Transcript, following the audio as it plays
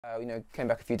Came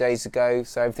back a few days ago,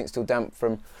 so everything's still damp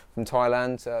from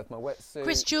Thailand. My wetsuit.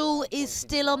 Chris Jewell is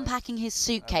still unpacking his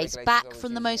suitcase back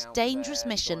from the most dangerous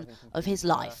mission of his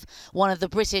life. One of the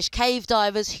British cave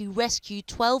divers who rescued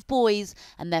 12 boys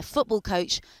and their football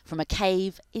coach from a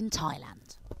cave in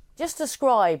Thailand. Just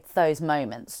describe those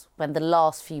moments when the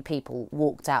last few people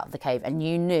walked out of the cave and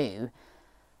you knew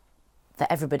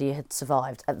that everybody had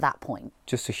survived at that point.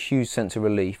 Just a huge sense of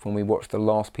relief when we watched the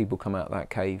last people come out of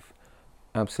that cave.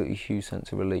 Absolutely huge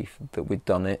sense of relief that we'd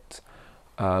done it.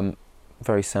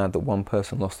 Very sad that one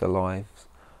person lost their lives,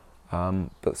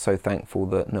 but so thankful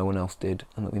that no one else did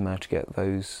and that we managed to get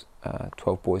those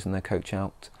 12 boys and their coach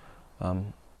out.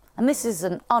 And this is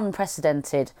an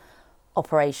unprecedented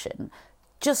operation.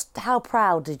 Just how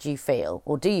proud did you feel,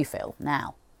 or do you feel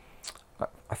now?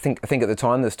 I think at the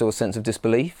time there's still a sense of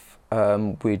disbelief.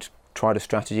 We'd tried a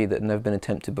strategy that had never been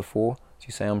attempted before. As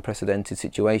you say, unprecedented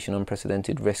situation,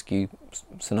 unprecedented rescue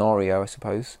scenario, I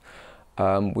suppose.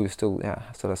 We were still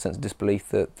had a sense of disbelief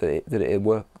that it had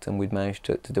worked and we'd managed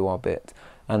to do our bit.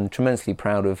 And tremendously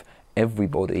proud of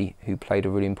everybody who played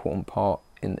a really important part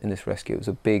in this rescue. It was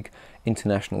a big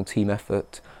international team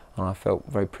effort and I felt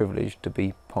very privileged to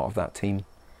be part of that team.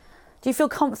 Do you feel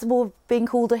comfortable being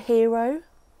called a hero?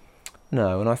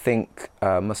 No, and I think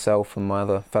myself and my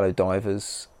other fellow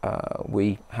divers,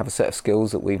 we have a set of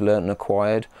skills that we've learnt and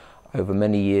acquired over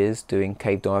many years doing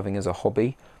cave diving as a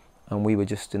hobby, and we were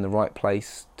just in the right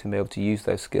place to be able to use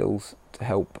those skills to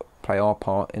help play our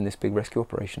part in this big rescue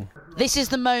operation. This is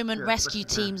the moment rescue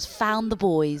teams found the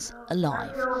boys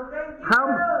alive.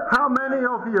 How many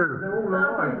of you?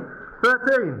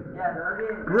 13?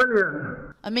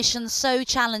 Brilliant. A mission so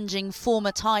challenging,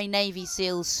 former Thai Navy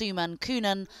SEAL Suman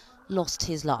Kunan lost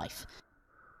his life.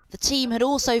 The team had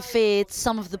also feared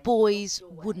some of the boys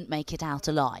wouldn't make it out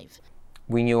alive.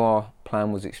 We knew our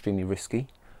plan was extremely risky.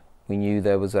 We knew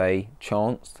there was a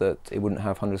chance that it wouldn't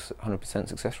have 100%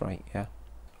 success rate, yeah.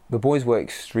 The boys were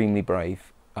extremely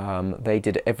brave. They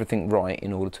did everything right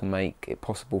in order to make it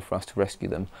possible for us to rescue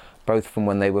them, both from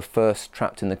when they were first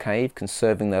trapped in the cave,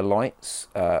 conserving their lights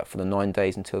for the 9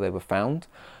 days until they were found,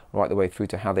 right the way through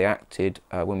to how they acted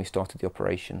when we started the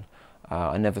operation.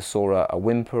 I never saw a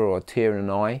whimper or a tear in an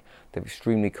eye. They were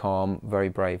extremely calm, very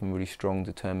brave and really strong,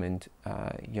 determined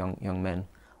young men.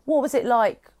 What was it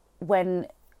like when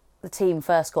the team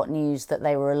first got news that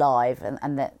they were alive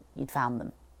and that you'd found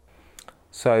them?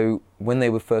 So when they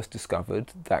were first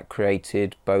discovered, that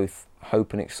created both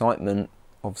hope and excitement,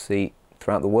 obviously,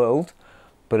 throughout the world,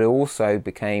 but it was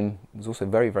also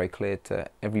very, very clear to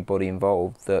everybody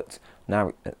involved that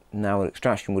now an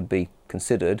extraction would be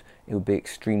considered, it would be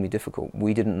extremely difficult.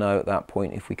 We didn't know at that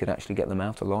point if we could actually get them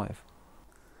out alive.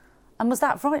 And was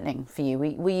that frightening for you?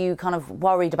 Were you kind of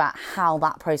worried about how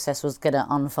that process was going to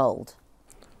unfold?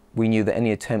 We knew that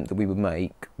any attempt that we would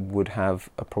make would have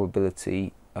a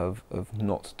probability of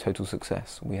not total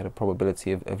success. We had a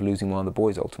probability of losing one of the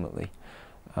boys ultimately.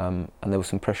 And there was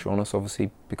some pressure on us,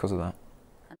 obviously, because of that.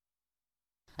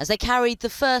 As they carried the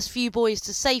first few boys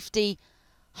to safety,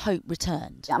 hope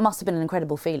returned. That must have been an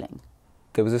incredible feeling.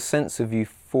 There was a sense of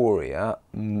euphoria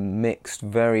mixed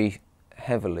very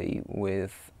heavily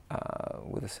with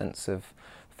a sense of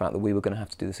the fact that we were going to have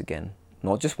to do this again.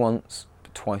 Not just once,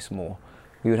 but twice more.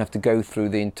 We would have to go through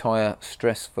the entire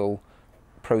stressful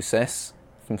process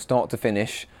from start to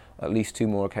finish at least 2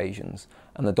 more occasions,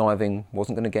 and the diving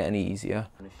wasn't going to get any easier.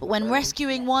 But when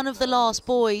rescuing one of the last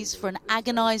boys for an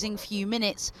agonising few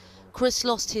minutes, Chris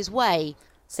lost his way.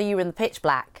 So you were in the pitch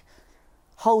black,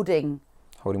 holding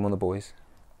one of the boys.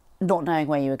 Not knowing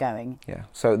where you were going. Yeah,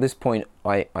 so at this point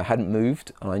I hadn't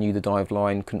moved and I knew the dive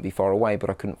line couldn't be far away,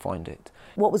 but I couldn't find it.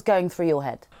 What was going through your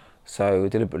head? So I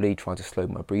deliberately tried to slow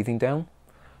my breathing down,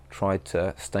 tried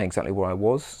to stay exactly where I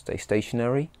was, stay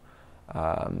stationary,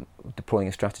 deploying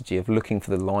a strategy of looking for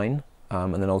the line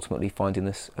and then ultimately finding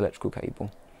this electrical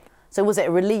cable. So was it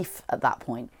a relief at that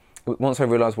point? Once I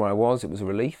realised where I was, it was a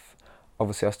relief.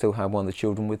 Obviously I still had one of the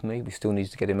children with me. We still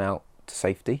needed to get him out to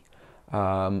safety.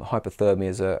 Hypothermia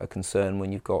is a concern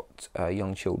when you've got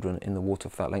young children in the water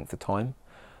for that length of time.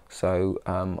 So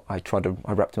I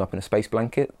wrapped him up in a space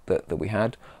blanket that we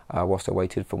had whilst I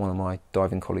waited for one of my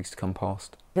diving colleagues to come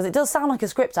past. Because it does sound like a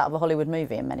script out of a Hollywood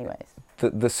movie in many ways.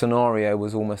 The scenario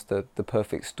was almost the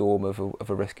perfect storm of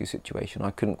a rescue situation.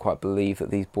 I couldn't quite believe that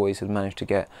these boys had managed to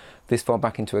get this far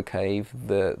back into a cave.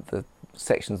 The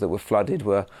sections that were flooded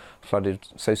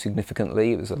so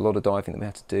significantly. It was a lot of diving that we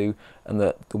had to do, and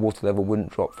that the water level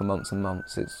wouldn't drop for months and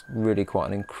months. It's really quite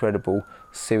an incredible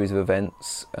series of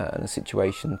events and a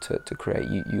situation to create.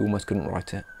 You almost couldn't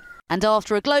write it. And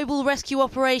after a global rescue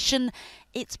operation,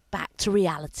 it's back to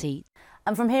reality.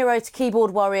 And from hero to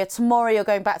keyboard warrior, tomorrow you're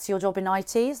going back to your job in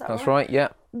IT, is that right? That's right, yeah.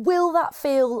 Will that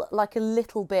feel like a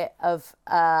little bit of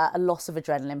a loss of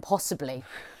adrenaline, possibly?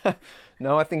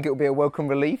 No, I think it'll be a welcome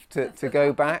relief to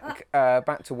go back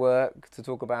to work, to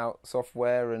talk about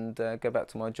software and go back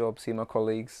to my job, see my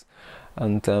colleagues.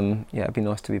 And yeah, it'd be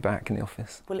nice to be back in the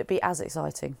office. Will it be as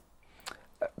exciting?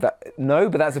 No,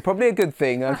 but that's probably a good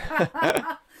thing.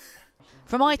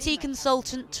 From IT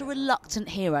consultant to reluctant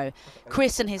hero,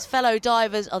 Chris and his fellow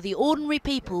divers are the ordinary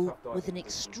people with an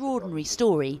extraordinary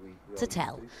story to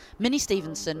tell. Minnie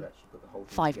Stevenson,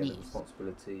 5 News.